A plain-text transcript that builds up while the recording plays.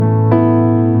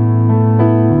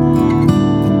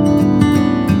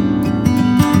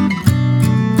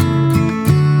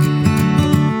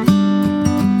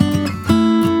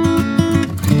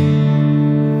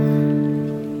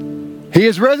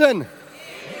risen.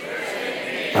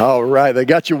 All right, they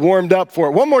got you warmed up for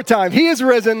it. One more time. He is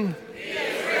risen.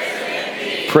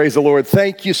 Praise the Lord.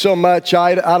 Thank you so much.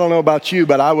 I don't know about you,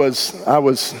 but I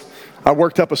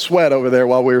worked up a sweat over there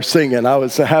while we were singing. I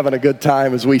was having a good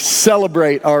time as we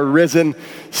celebrate our risen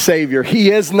Savior.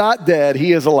 He is not dead.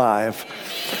 He is alive.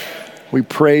 We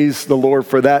praise the Lord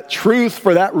for that truth,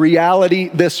 for that reality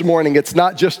this morning. It's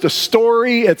not just a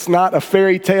story. It's not a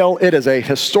fairy tale. It is a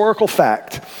historical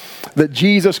fact that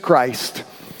Jesus Christ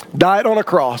died on a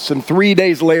cross, and 3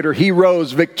 days later, he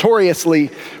rose victoriously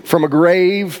from a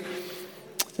grave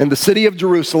in the city of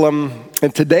Jerusalem,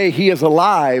 and today he is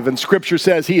alive, and Scripture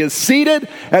says he is seated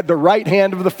at the right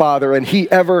hand of the Father, and he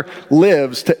ever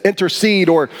lives to intercede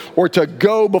or to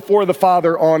go before the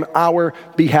Father on our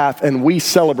behalf, and we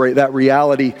celebrate that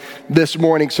reality this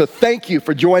morning. So thank you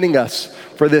for joining us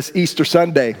for this Easter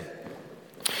Sunday.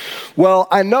 Well,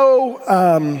 I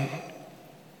know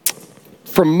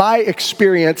from my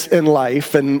experience in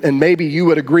life, and maybe you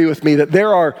would agree with me, that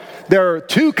there are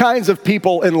two kinds of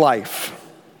people in life.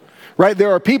 Right?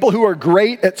 There are people who are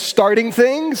great at starting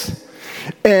things,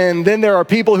 and then there are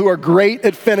people who are great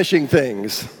at finishing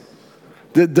things.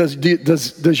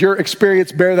 Does your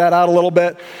experience bear that out a little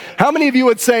bit? How many of you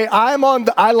would say, I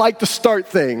like to start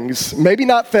things, maybe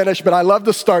not finish, but I love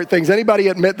to start things? Anybody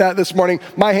admit that this morning?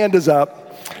 My hand is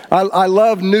up. I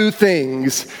love new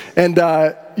things, and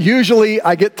usually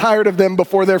I get tired of them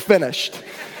before they're finished.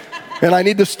 And I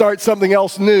need to start something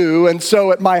else new. And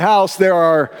so at my house, there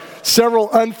are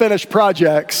several unfinished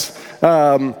projects.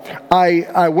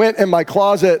 I went in my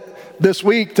closet this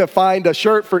week to find a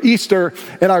shirt for Easter,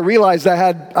 and I realized I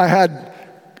had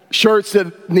shirts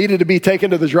that needed to be taken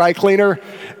to the dry cleaner,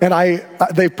 and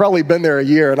they've probably been there a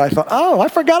year. And I thought, I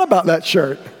forgot about that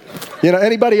shirt. You know,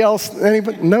 anybody else?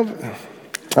 Anybody? No?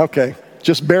 Okay,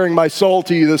 just bearing my soul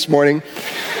to you this morning.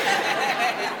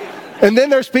 And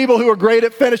then there's people who are great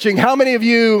at finishing. How many of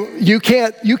you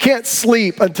can't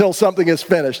sleep until something is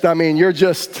finished? I mean, you're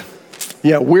just,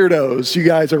 weirdos. You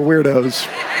guys are weirdos.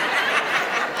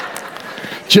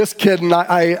 Just kidding.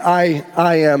 I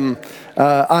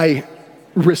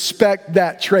respect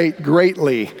that trait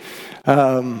greatly.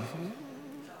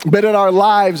 But in our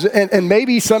lives, and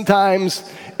maybe sometimes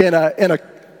in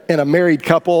a married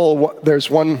couple, there's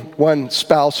one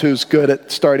spouse who's good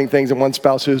at starting things and one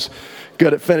spouse who's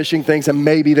good at finishing things, and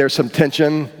maybe there's some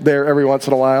tension there every once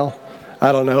in a while.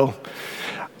 I don't know.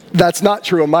 That's not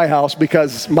true in my house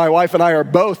because my wife and I are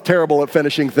both terrible at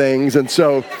finishing things, and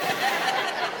so,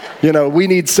 we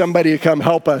need somebody to come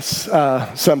help us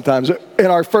sometimes. In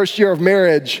our first year of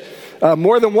marriage,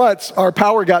 more than once, our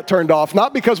power got turned off,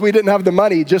 not because we didn't have the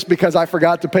money, just because I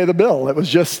forgot to pay the bill. It was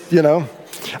just,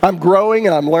 I'm growing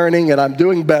and I'm learning and I'm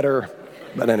doing better,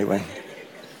 but anyway.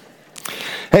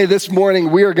 Hey, this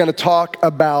morning we are going to talk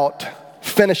about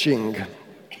finishing.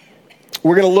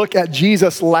 We're going to look at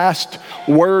Jesus' last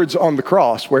words on the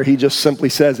cross where he just simply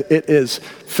says, "It is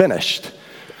finished."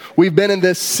 We've been in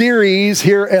this series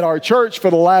here at our church for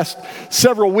the last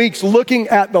several weeks looking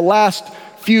at the last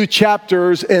few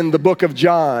chapters in the book of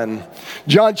John.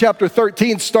 John chapter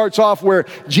 13 starts off where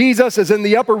Jesus is in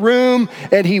the upper room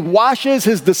and he washes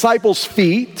his disciples'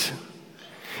 feet.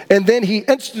 And then he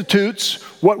institutes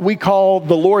what we call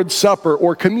the Lord's Supper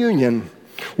or communion,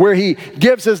 where he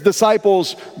gives his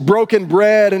disciples broken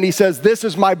bread and he says, "This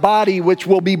is my body which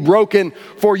will be broken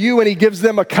for you." And he gives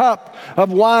them a cup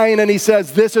of wine and he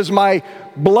says, "This is my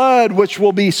blood which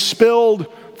will be spilled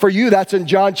for you." That's in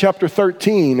John chapter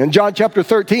 13. In John chapter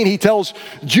 13, he tells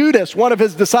Judas, one of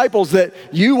his disciples, that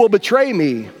you will betray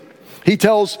me. He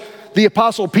tells the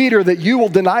apostle Peter that you will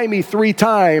deny me 3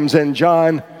 times in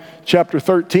John chapter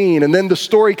 13. And then the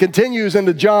story continues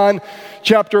into John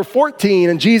chapter 14,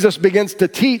 and Jesus begins to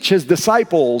teach his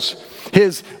disciples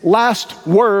his last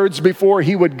words before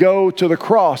he would go to the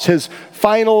cross, his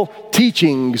final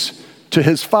teachings to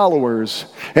his followers.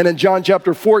 And in John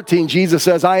chapter 14, Jesus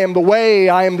says, "I am the way,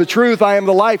 I am the truth, I am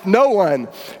the life. No one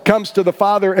comes to the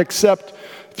Father except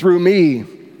through me."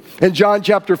 In John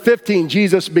chapter 15,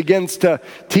 Jesus begins to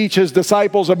teach his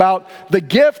disciples about the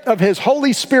gift of his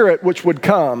Holy Spirit which would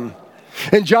come.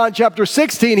 In John chapter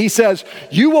 16, he says,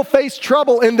 "You will face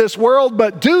trouble in this world,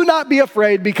 but do not be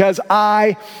afraid because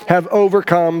I have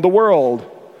overcome the world."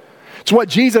 It's what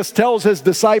Jesus tells his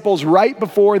disciples right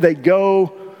before they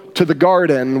go to the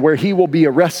garden where he will be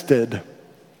arrested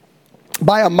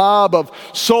by a mob of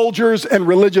soldiers and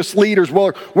religious leaders,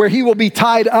 where he will be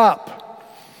tied up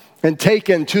and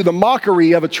taken to the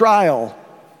mockery of a trial.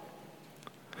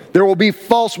 There will be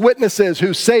false witnesses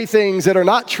who say things that are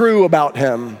not true about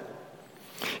him.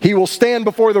 He will stand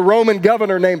before the Roman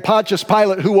governor named Pontius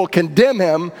Pilate, who will condemn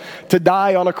him to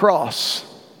die on a cross.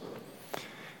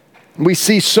 We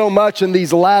see so much in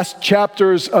these last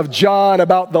chapters of John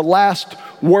about the last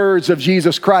words of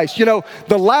Jesus Christ. You know,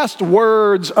 the last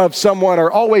words of someone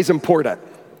are always important.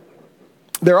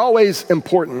 They're always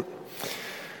important.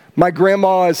 My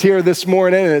grandma is here this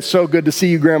morning, and it's so good to see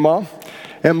you, Grandma.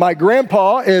 And my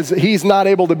grandpa he's not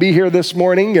able to be here this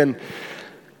morning, and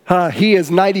he is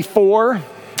 94.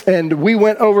 And we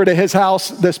went over to his house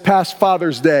this past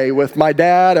Father's Day with my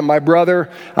dad and my brother.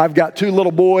 I've got 2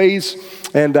 little boys,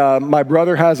 and my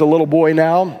brother has a little boy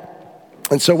now.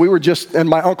 And so we were and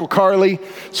my Uncle Carly,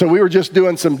 so we were just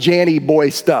doing some Janny boy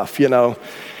stuff, you know.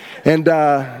 And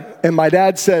my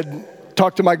dad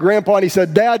talked to my grandpa, and he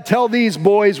said, "Dad, tell these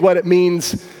boys what it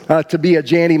means to be a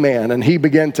Janny man." And he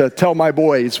began to tell my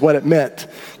boys what it meant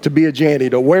to be a Janny,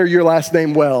 to wear your last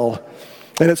name well.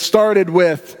 And it started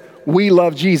with, "We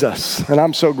love Jesus," and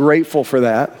I'm so grateful for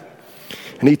that.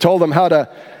 And he told them how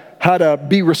to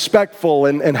be respectful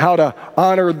and how to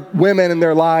honor women in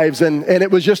their lives, and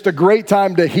it was just a great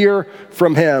time to hear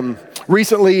from him.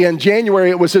 Recently in January,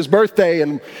 it was his birthday,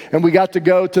 and we got to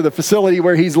go to the facility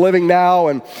where he's living now,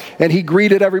 and he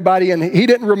greeted everybody, and he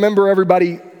didn't remember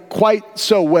everybody quite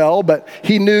so well, but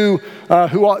he knew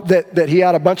that he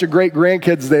had a bunch of great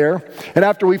grandkids there. And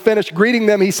after we finished greeting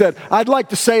them, he said, "I'd like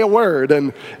to say a word,"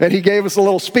 and he gave us a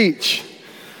little speech.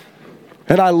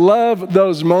 And I love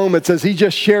those moments as he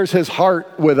just shares his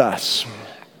heart with us.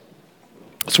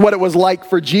 It's what it was like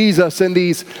for Jesus in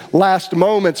these last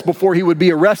moments before he would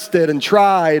be arrested and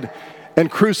tried and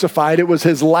crucified. It was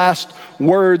his last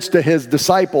words to his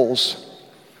disciples.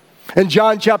 In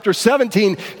John chapter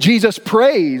 17, Jesus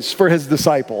prays for his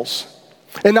disciples.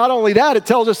 And not only that, it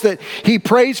tells us that he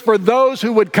prays for those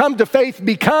who would come to faith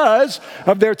because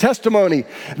of their testimony.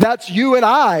 That's you and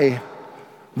I,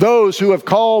 those who have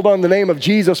called on the name of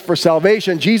Jesus for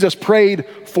salvation. Jesus prayed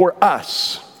for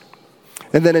us.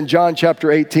 And then in John chapter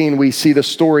 18, we see the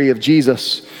story of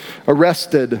Jesus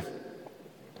arrested,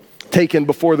 taken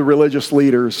before the religious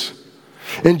leaders.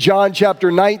 In John chapter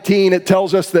 19, it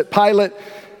tells us that Pilate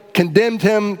condemned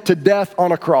him to death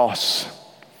on a cross.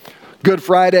 Good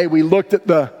Friday, we looked at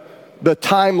the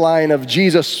timeline of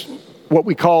Jesus, what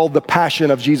we call the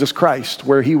Passion of Jesus Christ,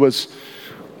 where he was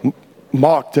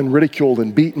mocked and ridiculed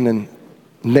and beaten and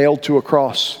nailed to a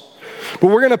cross. But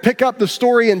we're going to pick up the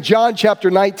story in John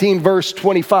chapter 19, verse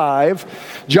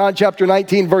 25. John chapter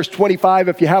 19, verse 25.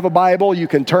 If you have a Bible, you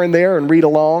can turn there and read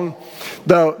along.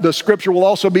 The scripture will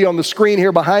also be on the screen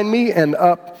here behind me and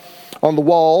up on the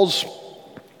walls.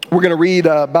 We're going to read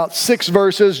about 6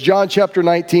 verses, John chapter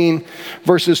 19,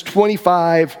 verses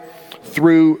 25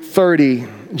 through 30.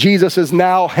 Jesus is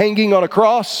now hanging on a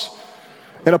cross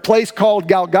in a place called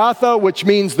Golgotha, which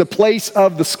means the place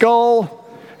of the skull.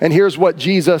 And here's what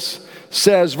Jesus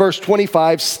says, verse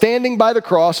 25, "Standing by the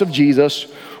cross of Jesus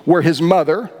were his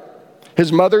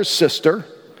mother's sister,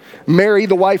 Mary,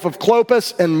 the wife of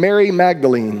Clopas, and Mary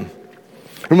Magdalene.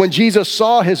 And when Jesus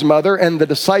saw his mother and the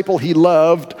disciple he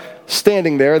loved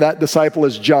standing there," that disciple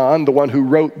is John, the one who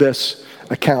wrote this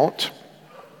account,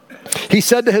 "he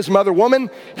said to his mother, 'Woman,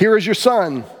 here is your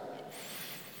son.'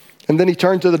 And then he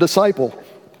turned to the disciple,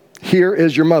 'Here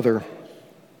is your mother.'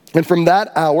 And from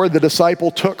that hour, the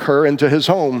disciple took her into his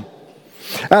home.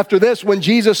 After this, when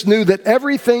Jesus knew that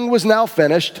everything was now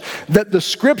finished, that the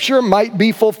scripture might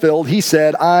be fulfilled, he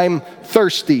said, 'I'm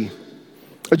thirsty.'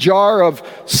 A jar of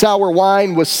sour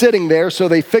wine was sitting there, so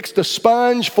they fixed a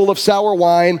sponge full of sour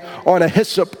wine on a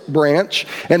hyssop branch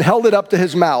and held it up to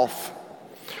his mouth.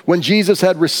 When Jesus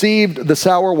had received the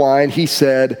sour wine, he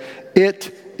said,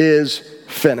 'It is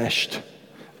finished.'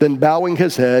 Then bowing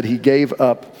his head, he gave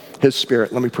up his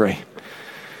spirit." Let me pray.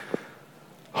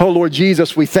 Oh, Lord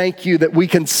Jesus, we thank you that we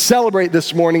can celebrate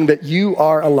this morning that you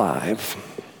are alive.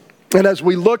 And as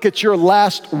we look at your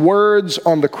last words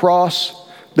on the cross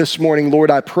this morning, Lord,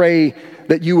 I pray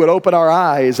that you would open our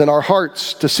eyes and our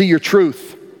hearts to see your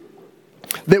truth,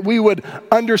 that we would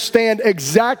understand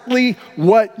exactly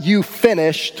what you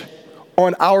finished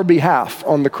on our behalf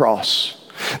on the cross,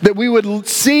 that we would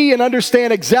see and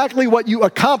understand exactly what you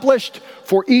accomplished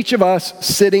for each of us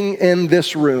sitting in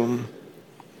this room.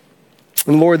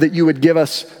 And Lord, that you would give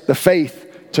us the faith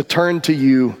to turn to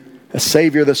you as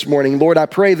Savior this morning. Lord, I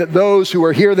pray that those who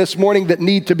are here this morning that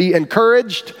need to be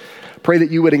encouraged, pray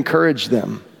that you would encourage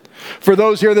them. For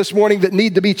those here this morning that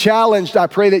need to be challenged, I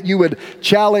pray that you would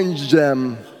challenge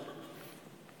them.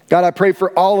 God, I pray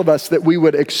for all of us that we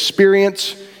would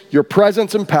experience your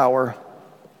presence and power.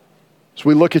 As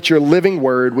we look at your living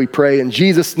word, we pray in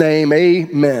Jesus' name,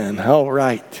 amen. All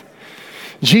right.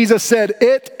 Jesus said,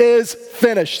 "It is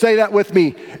finished." Say that with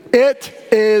me. It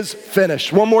is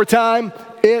finished. One more time.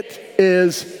 It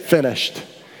is finished.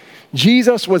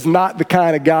 Jesus was not the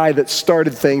kind of guy that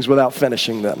started things without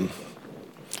finishing them.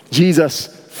 Jesus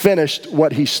finished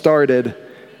what he started.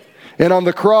 And on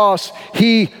the cross,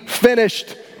 he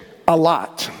finished a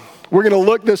lot. We're going to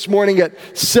look this morning at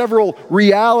several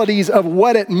realities of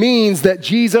what it means that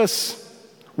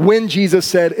when Jesus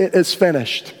said, "It is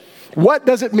finished." What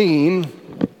does it mean?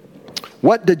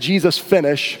 What did Jesus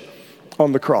finish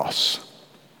on the cross?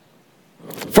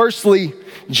 Firstly,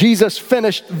 Jesus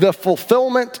finished the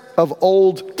fulfillment of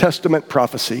Old Testament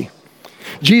prophecy.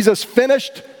 Jesus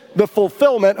finished the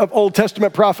fulfillment of Old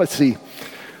Testament prophecy.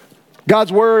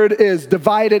 God's word is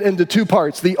divided into two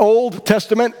parts, the Old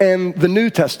Testament and the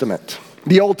New Testament.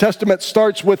 The Old Testament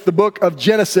starts with the book of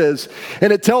Genesis,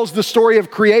 and it tells the story of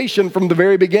creation from the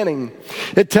very beginning.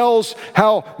 It tells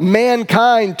how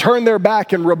mankind turned their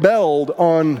back and rebelled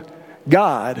on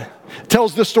God. It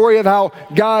tells the story of how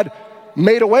God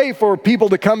made a way for people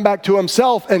to come back to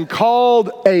himself and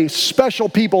called a special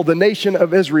people, the nation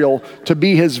of Israel, to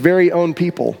be his very own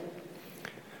people.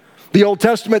 The Old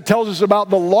Testament tells us about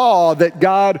the law that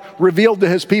God revealed to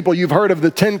his people. You've heard of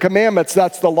the 10 Commandments.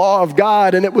 That's the law of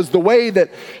God. And it was the way that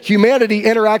humanity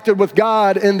interacted with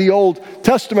God in the Old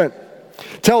Testament.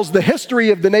 It tells the history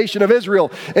of the nation of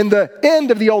Israel. In the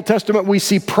end of the Old Testament, we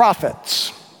see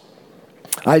prophets.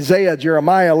 Isaiah,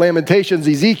 Jeremiah, Lamentations,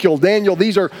 Ezekiel, Daniel.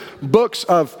 These are books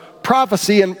of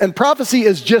prophecy. And prophecy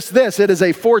is just this. It is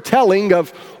a foretelling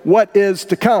of what is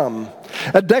to come.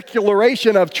 A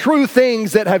declaration of true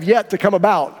things that have yet to come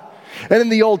about. And in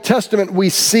the Old Testament, we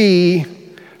see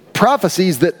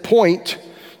prophecies that point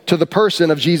to the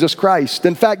person of Jesus Christ.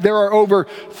 In fact, there are over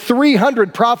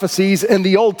 300 prophecies in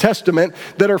the Old Testament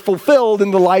that are fulfilled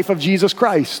in the life of Jesus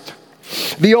Christ.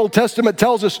 The Old Testament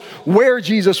tells us where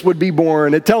Jesus would be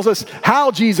born. It tells us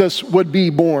how Jesus would be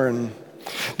born.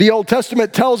 The Old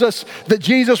Testament tells us that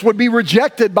Jesus would be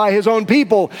rejected by his own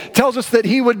people. It tells us that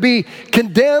he would be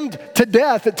condemned to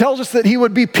death. It tells us that he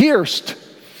would be pierced.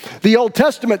 The Old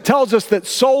Testament tells us that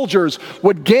soldiers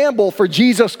would gamble for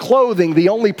Jesus' clothing, the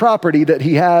only property that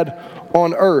he had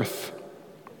on earth.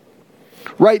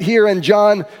 Right here in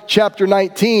John chapter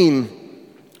 19,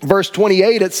 verse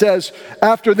 28, it says,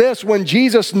 "After this, when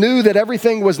Jesus knew that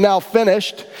everything was now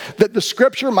finished, that the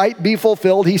scripture might be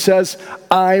fulfilled, he says,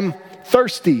 'I'm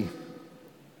thirsty.'"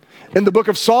 In the book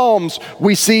of Psalms,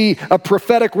 we see a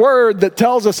prophetic word that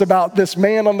tells us about this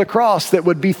man on the cross that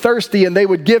would be thirsty, and they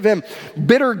would give him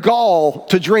bitter gall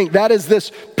to drink. That is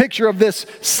this picture of this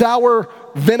sour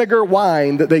vinegar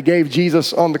wine that they gave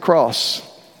Jesus on the cross.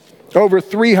 Over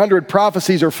 300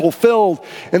 prophecies are fulfilled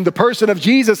in the person of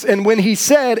Jesus, and when he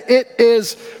said, "It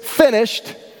is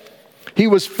finished," he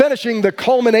was finishing the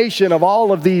culmination of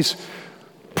all of these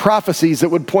prophecies that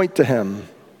would point to him.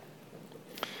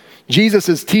 Jesus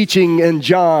is teaching in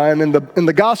John, in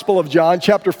the Gospel of John,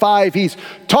 chapter 5, he's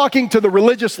talking to the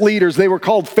religious leaders. They were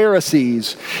called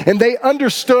Pharisees, and they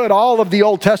understood all of the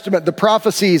Old Testament, the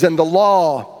prophecies and the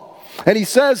law. And he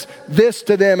says this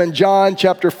to them in John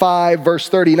chapter 5, verse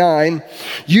 39,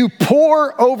 "You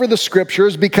pore over the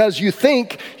scriptures because you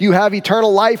think you have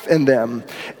eternal life in them,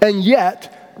 and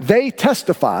yet they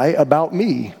testify about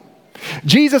me."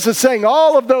 Jesus is saying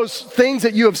all of those things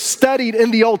that you have studied in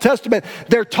the Old Testament,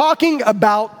 they're talking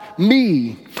about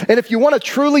me. And if you want to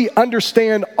truly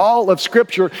understand all of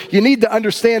Scripture, you need to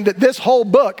understand that this whole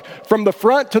book, from the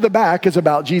front to the back, is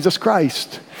about Jesus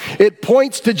Christ. It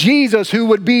points to Jesus, who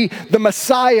would be the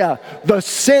Messiah, the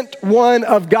sent one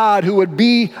of God, who would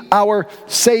be our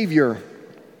Savior.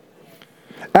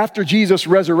 After Jesus'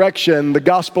 resurrection, the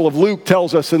Gospel of Luke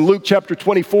tells us in Luke chapter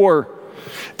 24,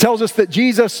 tells us that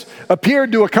Jesus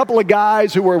appeared to a couple of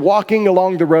guys who were walking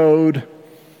along the road.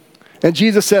 And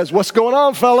Jesus says, "What's going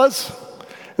on, fellas?"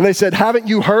 And they said, "Haven't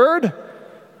you heard?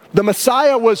 The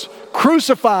Messiah was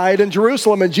crucified in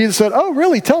Jerusalem." And Jesus said, "Oh,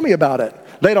 really? Tell me about it."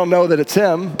 They don't know that it's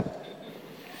him.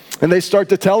 And they start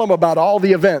to tell him about all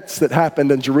the events that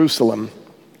happened in Jerusalem.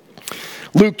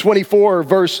 Luke 24,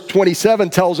 verse 27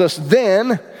 tells us,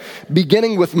 "Then,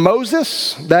 beginning with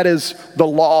Moses," that is the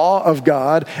law of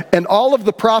God, "and all of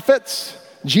the prophets,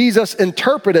 Jesus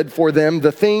interpreted for them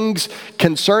the things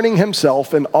concerning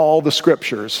himself in all the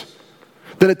scriptures."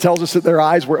 Then it tells us that their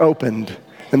eyes were opened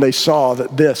and they saw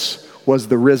that this was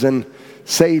the risen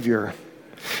Savior.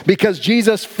 Because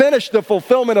Jesus finished the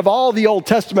fulfillment of all the Old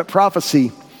Testament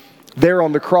prophecy there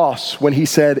on the cross when he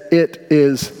said, "It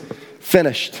is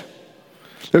finished."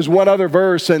 There's one other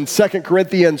verse in 2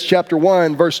 Corinthians chapter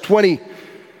 1, verse 20.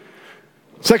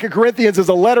 2 Corinthians is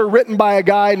a letter written by a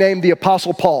guy named the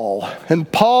Apostle Paul. And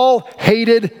Paul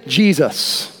hated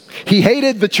Jesus. He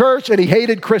hated the church and he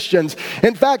hated Christians.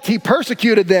 In fact, he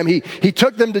persecuted them. He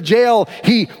took them to jail.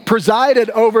 He presided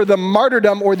over the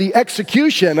martyrdom or the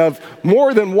execution of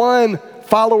more than one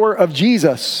follower of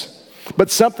Jesus. But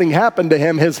something happened to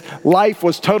him. His life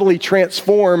was totally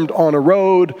transformed on a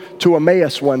road to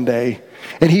Emmaus one day.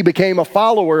 And he became a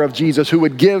follower of Jesus who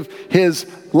would give his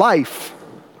life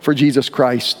for Jesus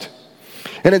Christ.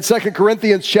 And in 2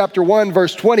 Corinthians chapter 1,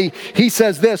 verse 20, he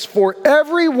says this, "For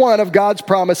every one of God's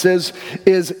promises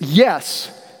is yes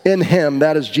in him,"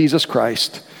 that is Jesus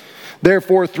Christ.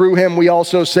 "Therefore, through him we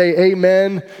also say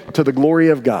amen to the glory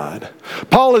of God."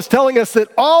 Paul is telling us that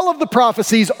all of the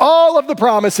prophecies, all of the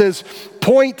promises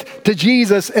point to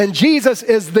Jesus, and Jesus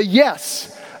is the yes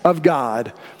of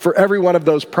God for every one of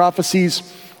those prophecies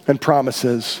and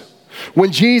promises.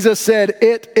 When Jesus said,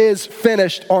 "It is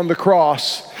finished" on the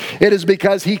cross, it is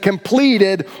because he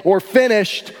completed or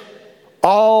finished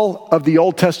all of the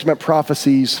Old Testament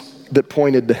prophecies that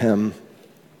pointed to him.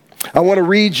 I want to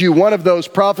read you one of those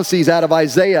prophecies out of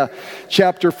Isaiah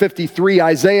chapter 53.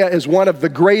 Isaiah is one of the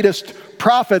greatest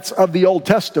prophets of the Old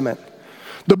Testament.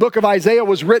 The book of Isaiah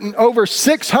was written over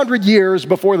 600 years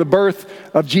before the birth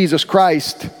of Jesus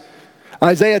Christ.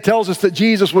 Isaiah tells us that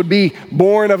Jesus would be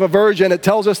born of a virgin. It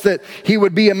tells us that he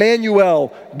would be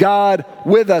Emmanuel, God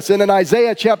with us. And in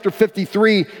Isaiah chapter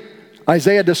 53,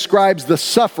 Isaiah describes the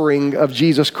suffering of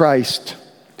Jesus Christ.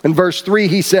 In verse 3,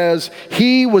 he says,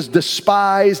 "He was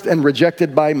despised and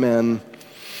rejected by men,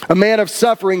 a man of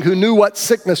suffering who knew what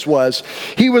sickness was.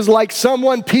 He was like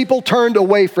someone people turned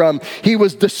away from. He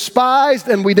was despised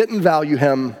and we didn't value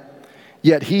him.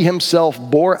 Yet he himself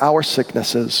bore our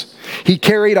sicknesses. He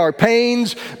carried our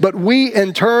pains, but we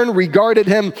in turn regarded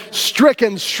him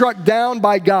stricken, struck down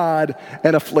by God,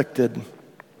 and afflicted.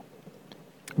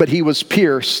 But he was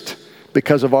pierced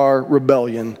because of our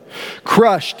rebellion,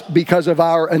 crushed because of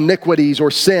our iniquities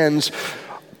or sins.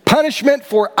 Punishment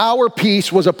for our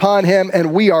peace was upon him,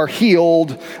 and we are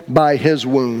healed by his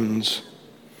wounds.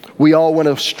 We all went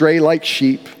astray like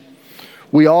sheep.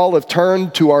 We all have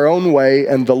turned to our own way,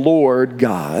 and the Lord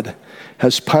God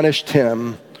has punished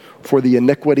him for the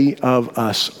iniquity of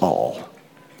us all."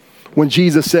 When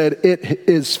Jesus said, "It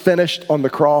is finished" on the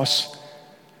cross,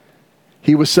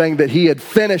 he was saying that he had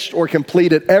finished or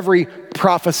completed every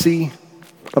prophecy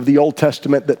of the Old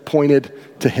Testament that pointed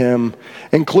to him,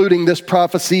 including this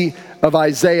prophecy of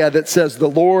Isaiah that says the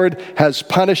Lord has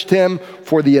punished him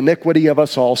for the iniquity of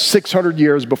us all. 600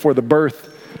 years before the birth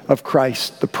of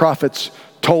Christ, the prophets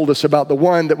told us about the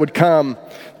one that would come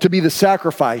to be the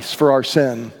sacrifice for our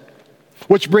sin.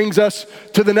 Which brings us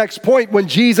to the next point. When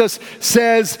Jesus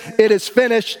says it is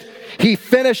finished, he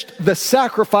finished the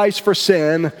sacrifice for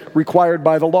sin required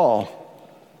by the law.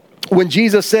 When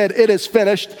Jesus said it is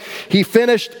finished, he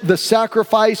finished the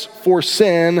sacrifice for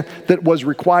sin that was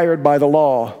required by the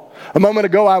law. A moment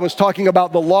ago, I was talking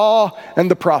about the law and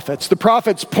the prophets. The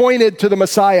prophets pointed to the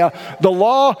Messiah. The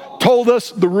law told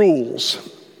us the rules.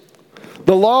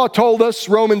 The law told us,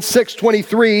 Romans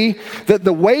 6:23, that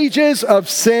the wages of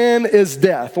sin is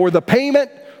death, or the payment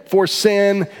for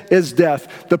sin is death.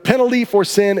 The penalty for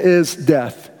sin is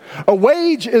death. A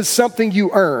wage is something you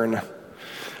earn.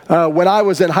 When I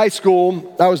was in high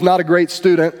school, I was not a great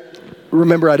student.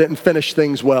 Remember, I didn't finish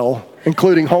things well,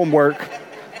 including homework.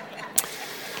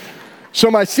 So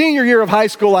my senior year of high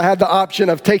school, I had the option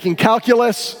of taking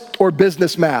calculus or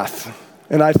business math.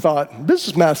 And I thought,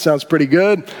 business math sounds pretty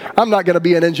good. I'm not going to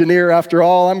be an engineer after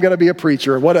all. I'm going to be a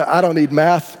preacher. I don't need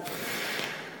math.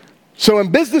 So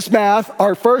in business math,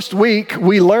 our first week,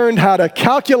 we learned how to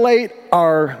calculate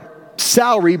our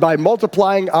salary by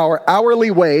multiplying our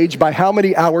hourly wage by how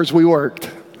many hours we worked.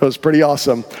 It was pretty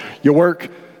awesome. You work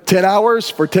 10 hours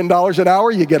for $10 an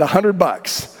hour, you get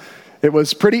 $100. It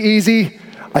was pretty easy.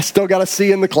 I still got a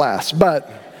C in the class, but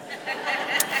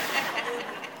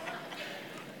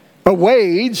a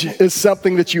wage is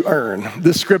something that you earn.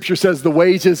 This scripture says the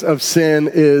wages of sin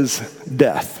is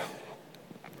death.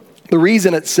 The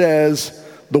reason it says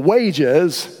the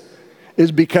wages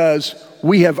is because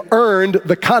we have earned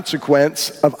the consequence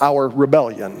of our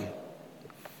rebellion.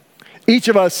 Each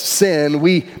of us sin.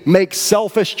 We make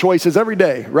selfish choices every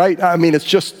day, right? I mean, it's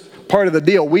just part of the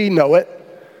deal. We know it.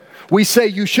 We say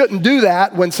you shouldn't do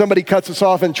that when somebody cuts us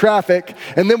off in traffic,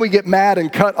 and then we get mad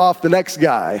and cut off the next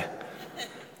guy.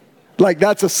 Like,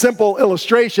 that's a simple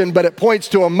illustration, but it points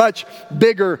to a much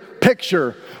bigger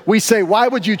picture. We say, why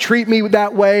would you treat me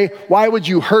that way? Why would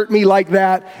you hurt me like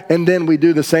that? And then we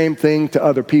do the same thing to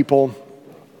other people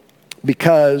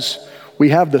because we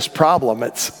have this problem.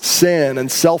 It's sin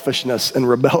and selfishness and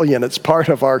rebellion. It's part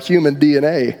of our human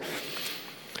DNA.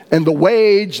 And the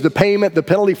wage, the payment, the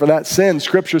penalty for that sin,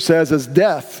 Scripture says, is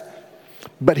death.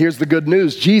 But here's the good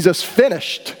news. Jesus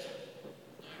finished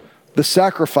the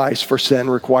sacrifice for sin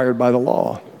required by the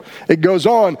law. It goes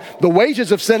on, the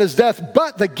wages of sin is death,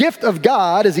 but the gift of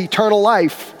God is eternal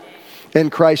life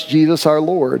in Christ Jesus our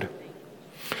Lord.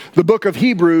 The book of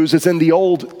Hebrews is in the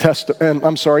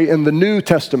in the New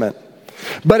Testament.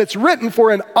 But it's written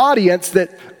for an audience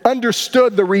that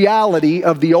understood the reality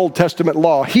of the Old Testament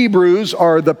law. Hebrews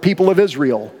are the people of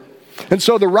Israel. And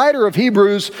so the writer of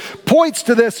Hebrews points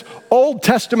to this Old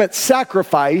Testament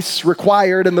sacrifice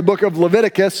required in the book of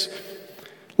Leviticus.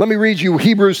 Let me read you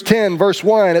Hebrews 10, verse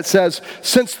 1. It says,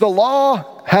 since the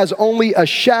law has only a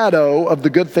shadow of the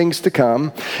good things to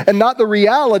come, and not the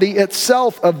reality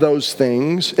itself of those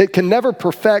things, it can never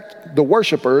perfect the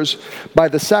worshipers by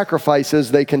the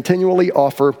sacrifices they continually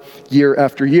offer year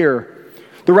after year.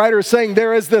 The writer is saying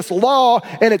there is this law,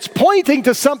 and it's pointing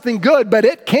to something good, but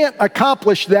it can't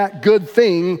accomplish that good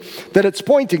thing that it's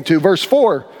pointing to. Verse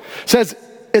 4 says,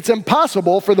 it's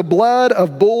impossible for the blood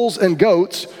of bulls and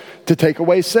goats to take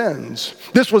away sins.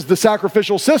 This was the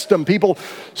sacrificial system. People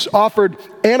offered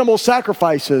animal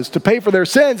sacrifices to pay for their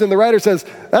sins, and the writer says,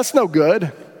 that's no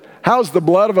good. How's the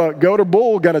blood of a goat or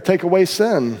bull going to take away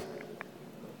sin?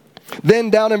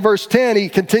 Then down in verse 10, he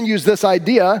continues this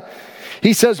idea.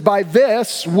 He says, by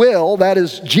this will, that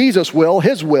is Jesus' will,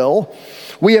 his will,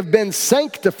 we have been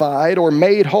sanctified or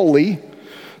made holy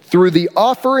through the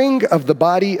offering of the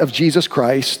body of Jesus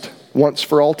Christ once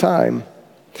for all time.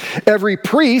 Every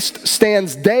priest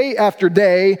stands day after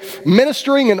day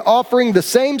ministering and offering the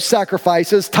same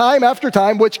sacrifices time after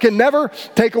time, which can never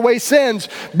take away sins.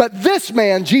 But this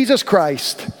man, Jesus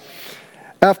Christ,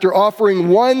 after offering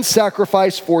one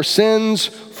sacrifice for sins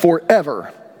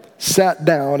forever, sat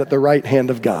down at the right hand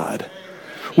of God.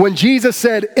 When Jesus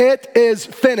said, it is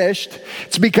finished,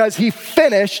 it's because he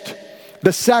finished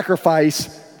the sacrifice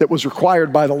that was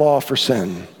required by the law for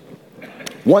sin.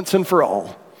 Once and for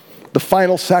all, the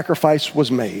final sacrifice was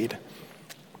made.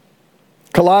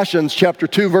 Colossians chapter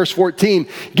 2, verse 14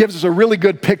 gives us a really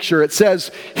good picture. It says,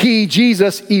 he,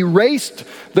 Jesus, erased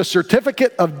the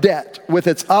certificate of debt with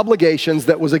its obligations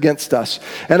that was against us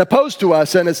and opposed to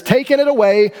us, and has taken it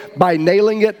away by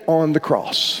nailing it on the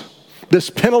cross. This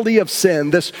penalty of sin,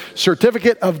 this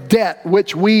certificate of debt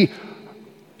which we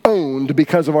owned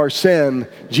because of our sin,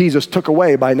 Jesus took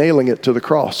away by nailing it to the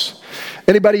cross.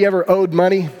 Anybody ever owed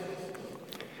money?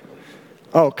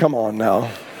 Oh, come on now.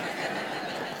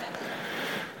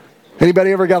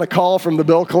 Anybody ever got a call from the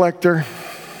bill collector?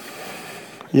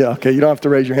 Yeah, okay, you don't have to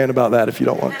raise your hand about that if you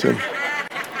don't want to.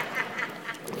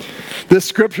 This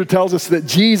scripture tells us that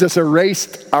Jesus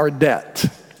erased our debt.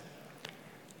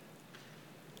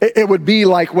 It would be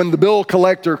like when the bill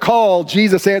collector called,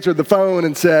 Jesus answered the phone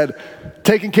and said,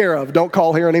 taken care of, don't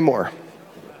call here anymore.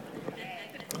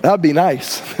 That would be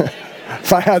nice.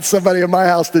 If I had somebody in my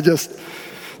house to just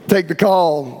take the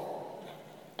call.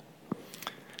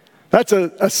 That's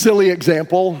a silly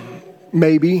example,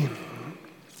 maybe,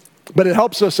 but it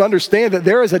helps us understand that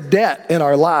there is a debt in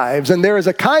our lives, and there is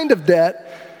a kind of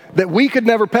debt that we could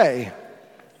never pay.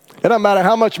 It doesn't matter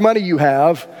how much money you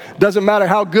have, doesn't matter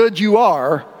how good you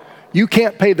are, you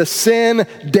can't pay the sin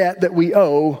debt that we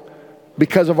owe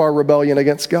because of our rebellion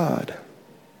against God.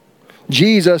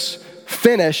 Jesus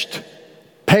finished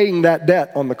paying that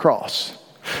debt on the cross.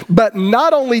 But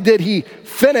not only did he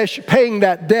finish paying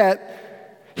that debt,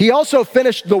 he also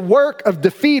finished the work of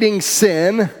defeating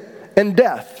sin and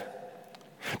death.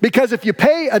 Because if you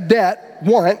pay a debt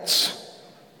once,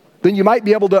 then you might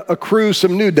be able to accrue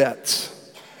some new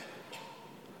debts.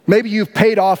 Maybe you've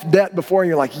paid off debt before and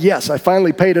you're like, yes, I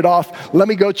finally paid it off. Let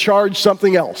me go charge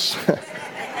something else.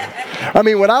 I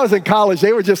mean, when I was in college,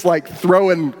 they were just like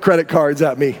throwing credit cards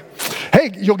at me.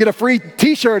 Hey, you'll get a free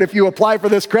t-shirt if you apply for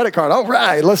this credit card. All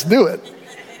right, let's do it.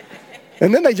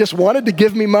 And then they just wanted to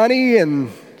give me money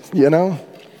and, you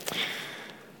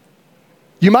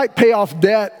might pay off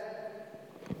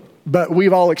debt, but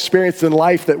we've all experienced in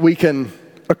life that we can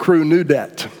accrue new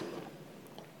debt.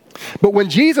 But when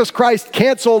Jesus Christ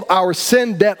canceled our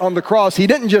sin debt on the cross, he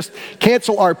didn't just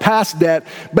cancel our past debt,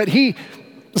 but he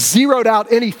zeroed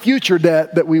out any future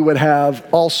debt that we would have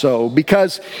also,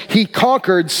 because he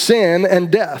conquered sin and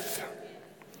death.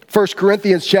 1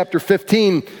 Corinthians chapter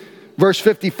 15, verse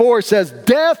 54 says,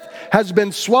 death has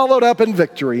been swallowed up in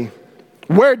victory.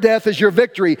 Where death is your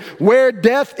victory? Where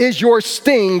death is your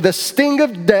sting? The sting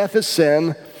of death is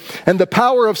sin, and the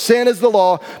power of sin is the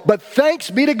law. But thanks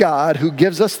be to God who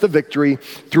gives us the victory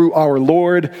through our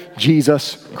Lord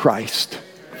Jesus Christ.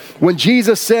 When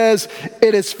Jesus says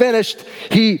it is finished,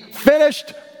 he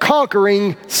finished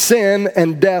conquering sin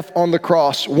and death on the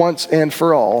cross once and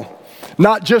for all.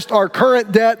 Not just our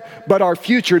current debt, but our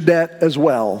future debt as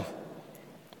well.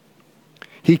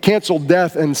 He canceled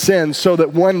death and sin so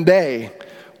that one day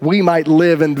we might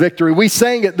live in victory. We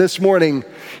sang it this morning.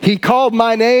 He called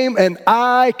my name and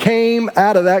I came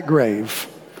out of that grave.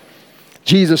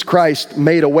 Jesus Christ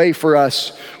made a way for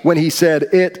us when he said,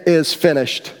 "It is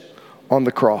finished," on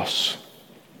the cross.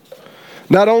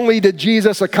 Not only did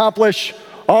Jesus accomplish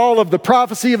all of the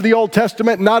prophecy of the Old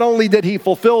Testament, not only did he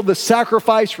fulfill the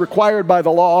sacrifice required by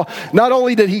the law, not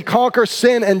only did he conquer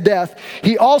sin and death,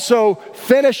 he also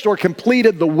finished or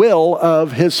completed the will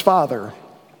of his Father.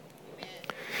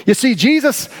 You see,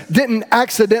 Jesus didn't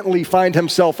accidentally find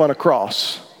himself on a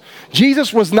cross.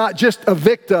 Jesus was not just a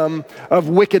victim of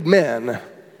wicked men.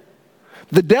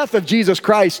 The death of Jesus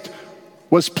Christ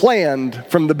was planned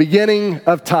from the beginning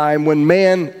of time when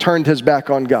man turned his back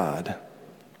on God.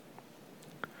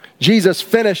 Jesus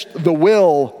finished the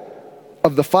will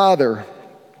of the Father.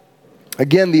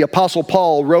 Again, the Apostle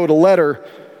Paul wrote a letter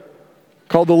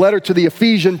called the letter to the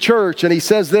Ephesian church, and he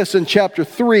says this in chapter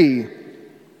 3.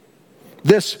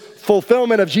 This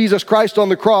fulfillment of Jesus Christ on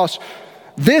the cross,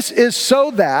 this is so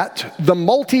that the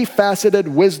multifaceted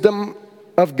wisdom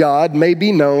of God may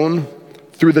be known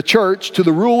through the church to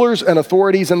the rulers and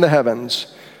authorities in the heavens.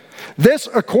 This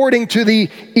according to the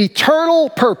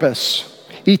eternal purpose.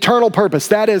 Eternal purpose.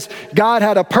 That is, God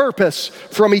had a purpose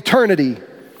from eternity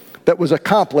that was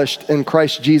accomplished in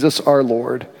Christ Jesus our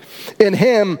Lord. In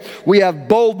him we have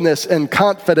boldness and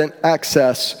confident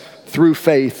access through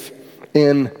faith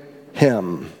in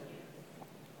him.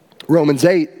 Romans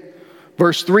 8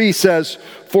 verse 3 says,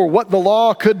 "For what the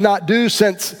law could not do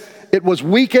since it was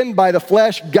weakened by the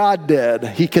flesh, God did.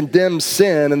 He condemned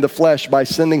sin in the flesh by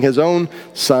sending his own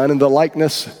Son in the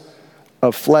likeness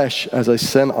of flesh as a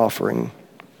sin offering."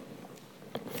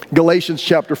 Galatians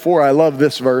chapter 4, I love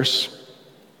this verse.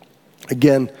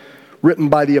 Again, written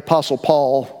by the Apostle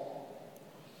Paul,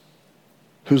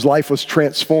 whose life was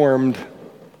transformed.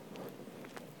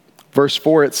 Verse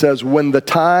 4, it says, "When the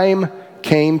time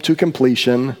came to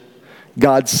completion,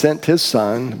 God sent his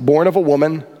Son, born of a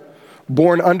woman,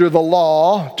 born under the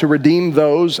law, to redeem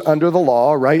those under the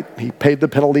law," right? He paid the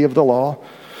penalty of the law,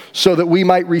 "so that we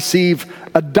might receive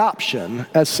adoption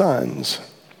as sons."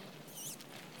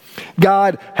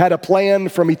 God had a plan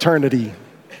from eternity.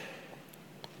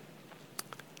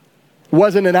 It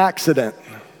wasn't an accident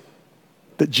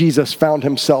that Jesus found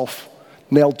himself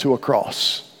nailed to a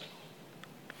cross.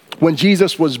 When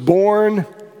Jesus was born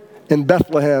in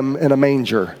Bethlehem in a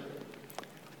manger,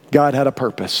 God had a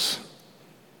purpose.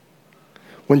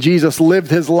 When Jesus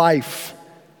lived his life,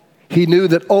 he knew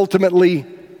that ultimately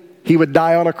he would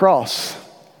die on a cross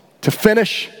to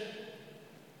finish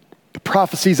the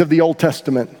prophecies of the Old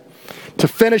Testament, to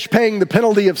finish paying the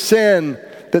penalty of sin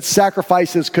that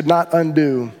sacrifices could not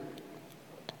undo,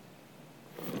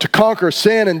 to conquer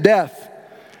sin and death,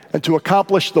 and to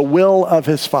accomplish the will of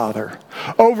his Father.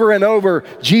 Over and over,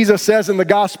 Jesus says in the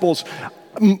Gospels,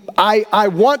 I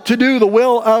want to do the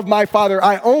will of my Father.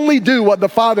 I only do what the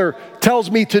Father tells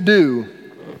me to do.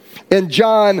 In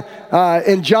John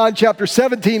chapter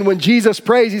 17, when Jesus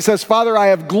prays, he says, "Father, I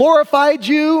have glorified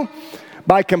you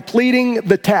by completing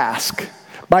the task,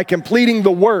 by completing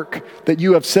the work that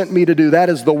you have sent me to do." That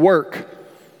is the work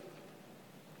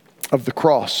of the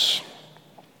cross.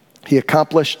 He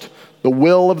accomplished the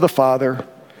will of the Father.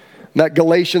 That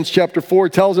Galatians chapter 4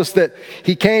 tells us that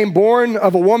he came born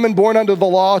of a woman born under the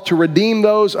law to redeem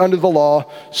those under the law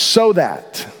so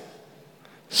that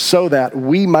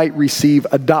we might receive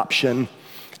adoption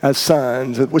as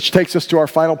sons, which takes us to our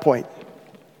final point.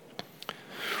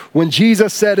 When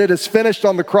Jesus said it is finished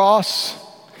on the cross,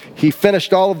 he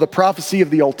finished all of the prophecy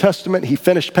of the Old Testament. He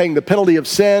finished paying the penalty of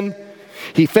sin.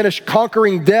 He finished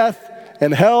conquering death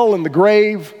and hell and the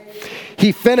grave.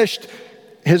 He finished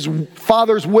his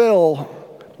Father's will,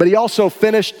 but he also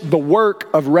finished the work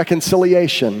of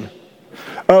reconciliation,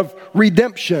 of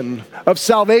redemption, of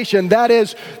salvation. That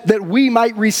is, that we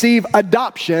might receive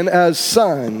adoption as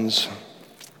sons.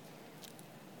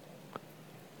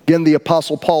 Again, the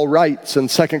Apostle Paul writes in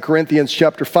 2 Corinthians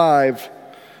chapter 5,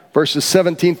 verses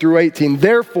 17 through 18,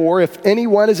 "Therefore, if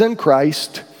anyone is in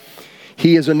Christ,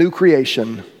 he is a new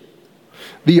creation.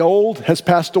 The old has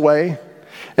passed away,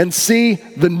 and see,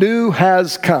 the new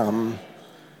has come.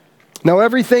 Now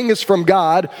everything is from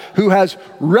God, who has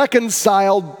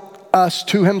reconciled us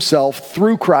to himself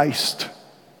through Christ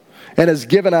and has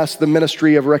given us the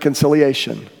ministry of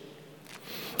reconciliation."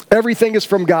 Everything is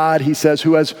from God, he says,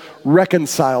 who has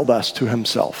reconciled us to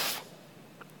himself.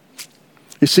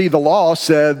 You see, the law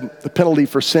said the penalty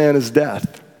for sin is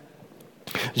death.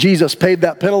 Jesus paid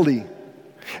that penalty,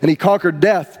 and he conquered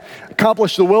death,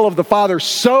 accomplished the will of the Father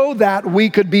so that we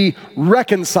could be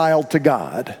reconciled to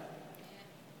God.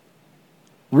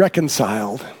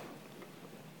 Reconciled.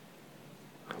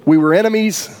 We were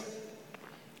enemies,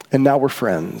 and now we're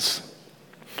friends.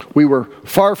 We were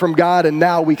far from God, and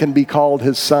now we can be called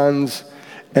his sons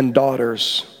and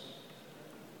daughters.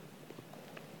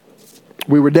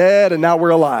 We were dead, and now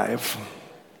we're alive.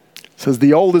 It says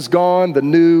the old is gone, the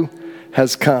new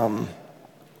has come.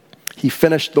 He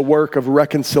finished the work of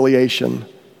reconciliation.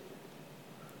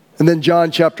 And then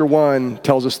John chapter 1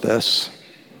 tells us this.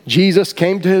 Jesus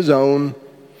came to his own,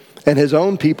 and his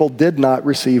own people did not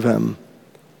receive him.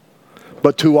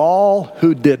 But to all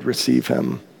who did receive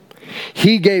him,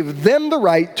 he gave them the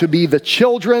right to be the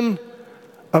children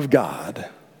of God,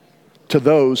 to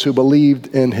those who believed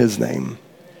in his name.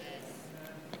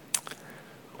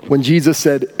 When Jesus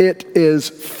said, "It is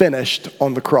finished"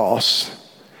 on the cross,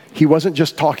 he wasn't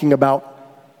just talking about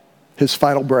his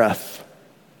final breath.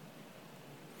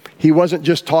 He wasn't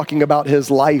just talking about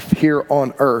his life here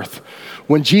on earth.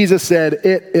 When Jesus said,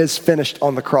 "It is finished"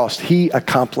 on the cross, he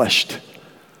accomplished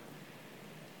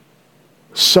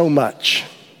so much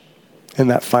in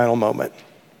that final moment.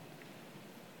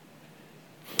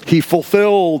 He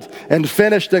fulfilled and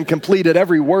finished and completed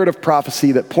every word of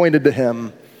prophecy that pointed to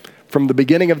him from the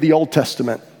beginning of the Old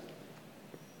Testament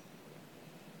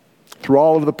through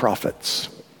all of the prophets.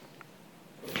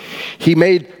 He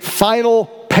made final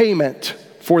payment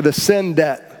for the sin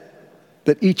debt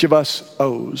that each of us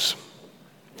owes.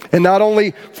 And not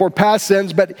only for past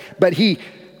sins, but he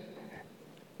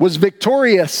was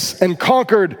victorious and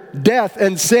conquered death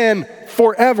and sin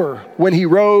forever when he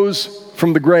rose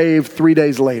from the grave 3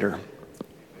 days later.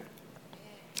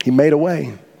 He made a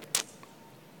way.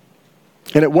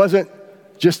 And it wasn't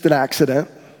just an accident.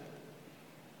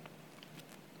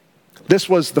 This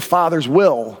was the Father's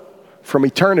will from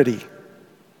eternity.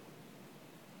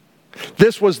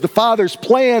 This was the Father's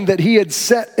plan that he had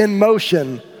set in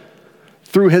motion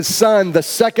through his Son, the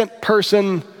second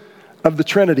person of the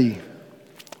Trinity.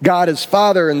 God is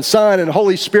Father and Son and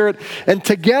Holy Spirit, and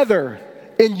together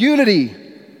in unity,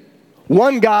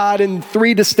 one God in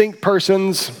three distinct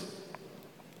persons.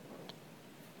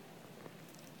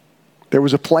 There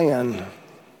was a plan,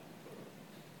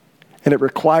 and it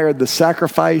required the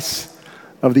sacrifice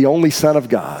of the only Son of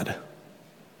God.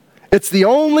 It's the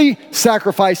only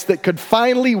sacrifice that could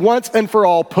finally, once and for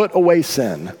all, put away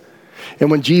sin.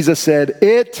 And when Jesus said,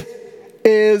 "It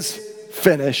is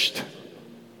finished,"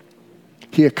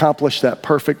 he accomplished that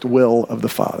perfect will of the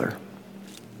Father.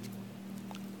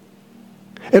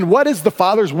 And what is the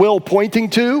Father's will pointing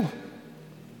to?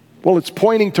 Well, it's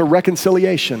pointing to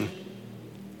reconciliation.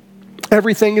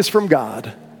 Everything is from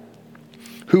God,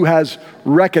 who has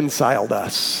reconciled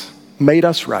us, made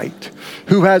us right,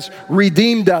 who has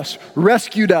redeemed us,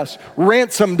 rescued us,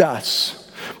 ransomed us,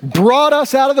 brought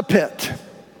us out of the pit.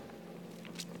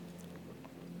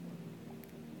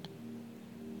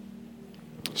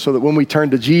 So that when we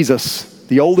turn to Jesus,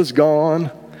 the old is gone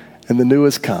and the new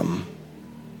has come.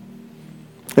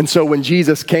 And so when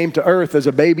Jesus came to earth as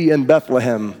a baby in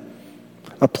Bethlehem,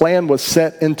 a plan was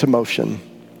set into motion.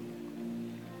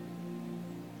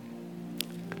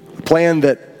 A plan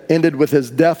that ended with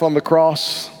his death on the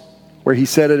cross, where he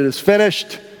said, "It is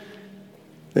finished,"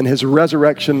 and his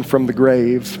resurrection from the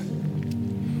grave.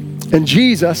 And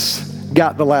Jesus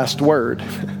got the last word.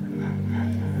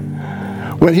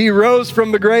 When he rose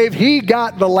from the grave, he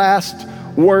got the last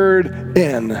word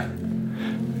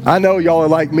in. I know y'all are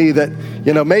like me that,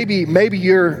 maybe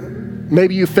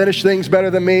you finish things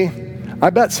better than me. I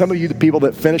bet some of you, the people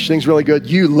that finish things really good,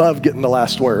 you love getting the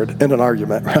last word in an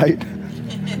argument, right?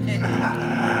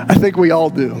 I think we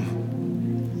all do.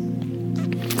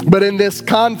 But in this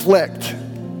conflict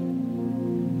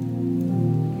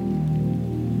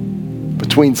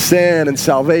between sin and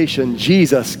salvation,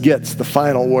 Jesus gets the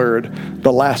final word,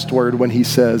 the last word, when he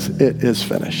says, "It is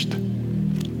finished."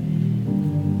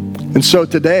 And so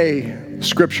today,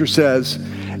 Scripture says,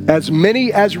 as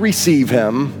many as receive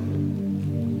him,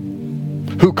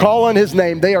 who call on his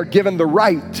name, they are given the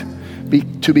right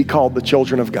to be called the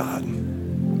children of God.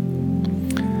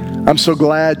 I'm so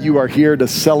glad you are here to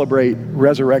celebrate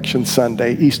Resurrection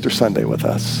Sunday, Easter Sunday with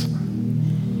us.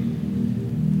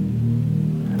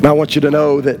 And I want you to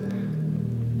know that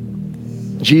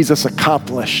Jesus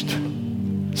accomplished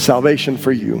salvation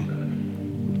for you.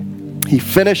 He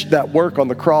finished that work on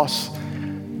the cross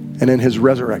and in his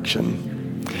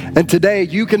resurrection. And today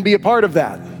you can be a part of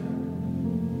that.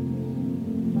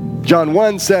 John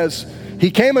 1 says,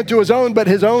 He came unto his own, but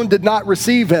his own did not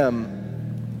receive him.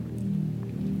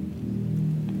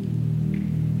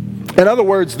 In other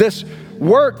words, this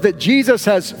work that Jesus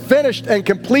has finished and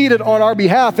completed on our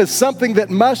behalf is something that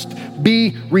must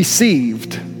be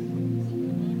received.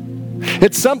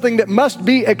 It's something that must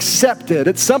be accepted.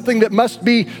 It's something that must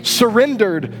be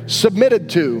surrendered,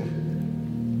 submitted to.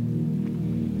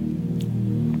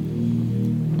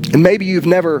 And maybe you've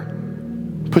never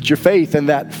put your faith in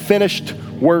that finished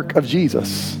work of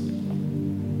Jesus.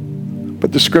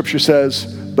 But the scripture says,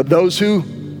 but those who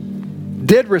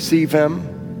did receive him,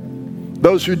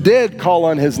 those who did call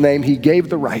on his name, he gave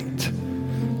the right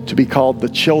to be called the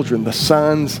children, the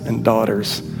sons and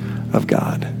daughters of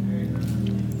God.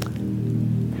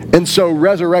 And so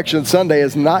Resurrection Sunday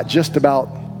is not just about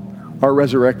our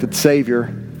resurrected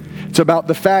Savior. It's about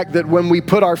the fact that when we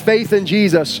put our faith in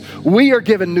Jesus, we are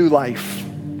given new life.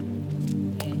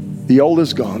 The old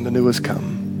is gone, the new has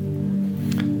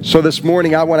come. So this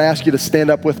morning, I want to ask you to stand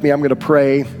up with me. I'm going to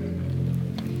pray.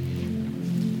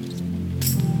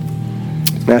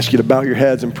 I ask you to bow your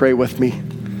heads and pray with me.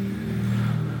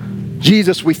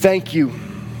 Jesus, we thank you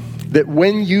that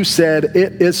when you said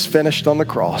it is finished on the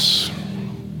cross,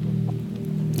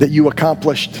 that you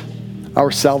accomplished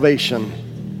our salvation,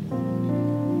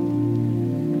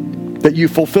 that you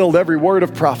fulfilled every word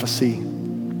of prophecy,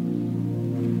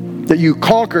 that you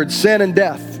conquered sin and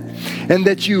death, and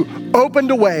that you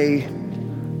opened a way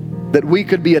that we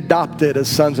could be adopted as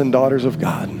sons and daughters of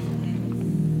God.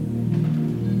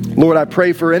 Lord, I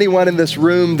pray for anyone in this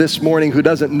room this morning who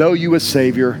doesn't know you as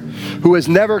Savior, who has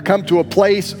never come to a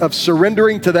place of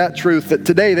surrendering to that truth, that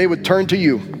today they would turn to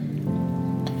you.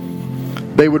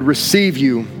 They would receive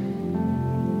you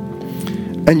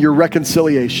and your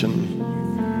reconciliation.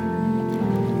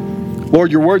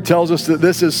 Lord, your word tells us that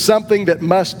this is something that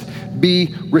must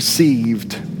be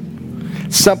received,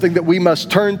 something that we must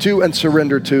turn to and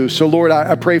surrender to. So Lord,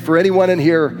 I pray for anyone in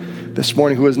here this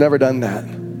morning who has never done that,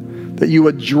 that you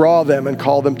would draw them and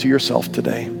call them to yourself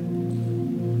today.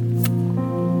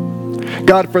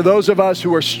 God, for those of us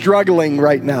who are struggling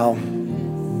right now,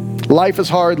 life is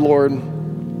hard, Lord. I'm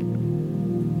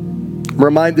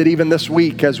reminded even this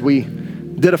week as we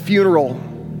did a funeral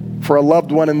for a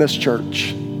loved one in this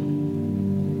church.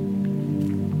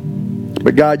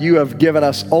 But God, you have given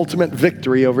us ultimate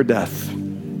victory over death.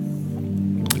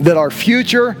 That our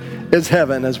future is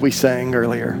heaven, as we sang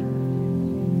earlier.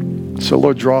 So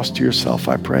Lord, draw us to yourself,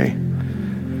 I pray.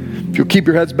 If you'll keep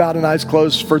your heads bowed and eyes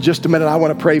closed for just a minute, I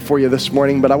want to pray for you this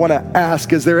morning. But I want to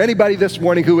ask, is there anybody this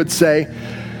morning who would say,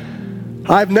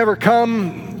 I've never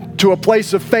come to a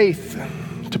place of faith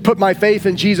to put my faith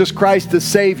in Jesus Christ as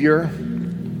Savior,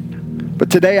 but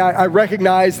today I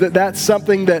recognize that that's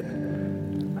something that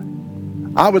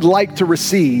I would like to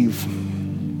receive.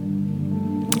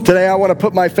 Today I want to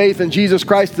put my faith in Jesus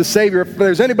Christ as Savior. If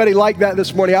there's anybody like that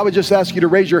this morning, I would just ask you to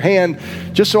raise your hand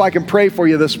just so I can pray for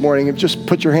you this morning. And just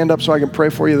put your hand up so I can pray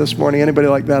for you this morning. Anybody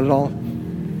like that at all?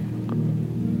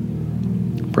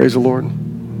 Praise the Lord.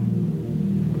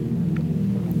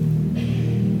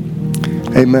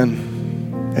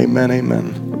 Amen. Amen,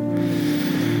 amen.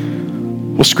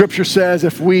 Well, Scripture says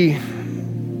if we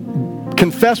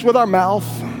confess with our mouth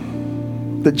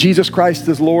that Jesus Christ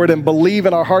is Lord and believe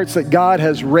in our hearts that God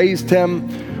has raised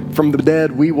him from the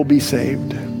dead, we will be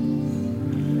saved.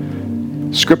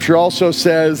 Scripture also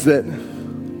says that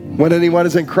when anyone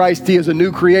is in Christ, he is a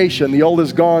new creation. The old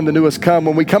is gone, the new has come.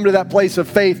 When we come to that place of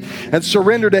faith and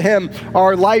surrender to him,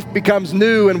 our life becomes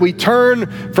new and we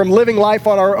turn from living life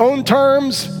on our own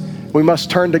terms. We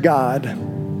must turn to God.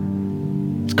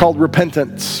 It's called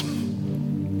repentance,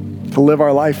 to live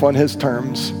our life on his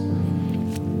terms.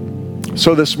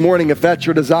 So this morning, if that's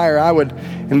your desire, I would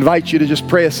invite you to just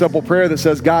pray a simple prayer that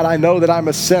says, God, I know that I'm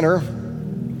a sinner,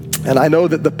 and I know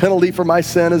that the penalty for my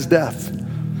sin is death.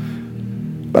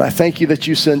 But I thank you that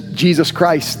you sent Jesus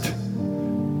Christ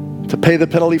to pay the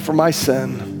penalty for my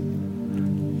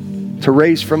sin, to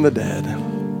raise from the dead.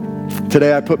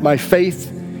 Today I put my faith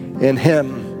in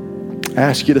him. I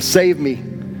ask you to save me.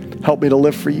 Help me to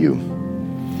live for you.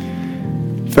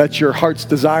 If that's your heart's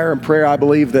desire and prayer, I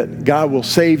believe that God will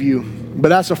save you. But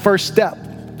that's a first step.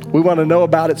 We want to know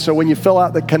about it. So when you fill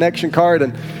out the connection card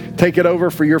and take it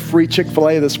over for your free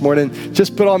Chick-fil-A this morning,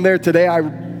 just put on there, today I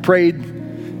prayed,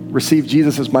 receive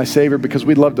Jesus as my Savior, because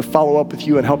we'd love to follow up with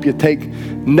you and help you take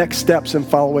next steps in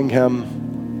following him.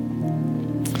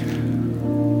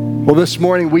 Well, this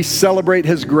morning we celebrate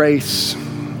his grace.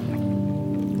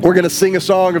 We're going to sing a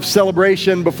song of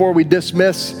celebration before we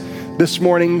dismiss this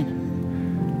morning.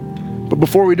 But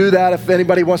before we do that, if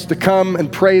anybody wants to come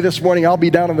and pray this morning, I'll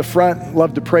be down in the front.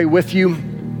 Love to pray with you.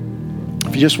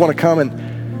 If you just want to come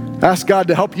and ask God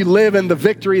to help you live in the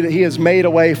victory that he has made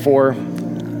a way for, I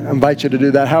invite you to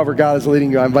do that. However God is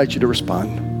leading you, I invite you to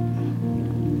respond.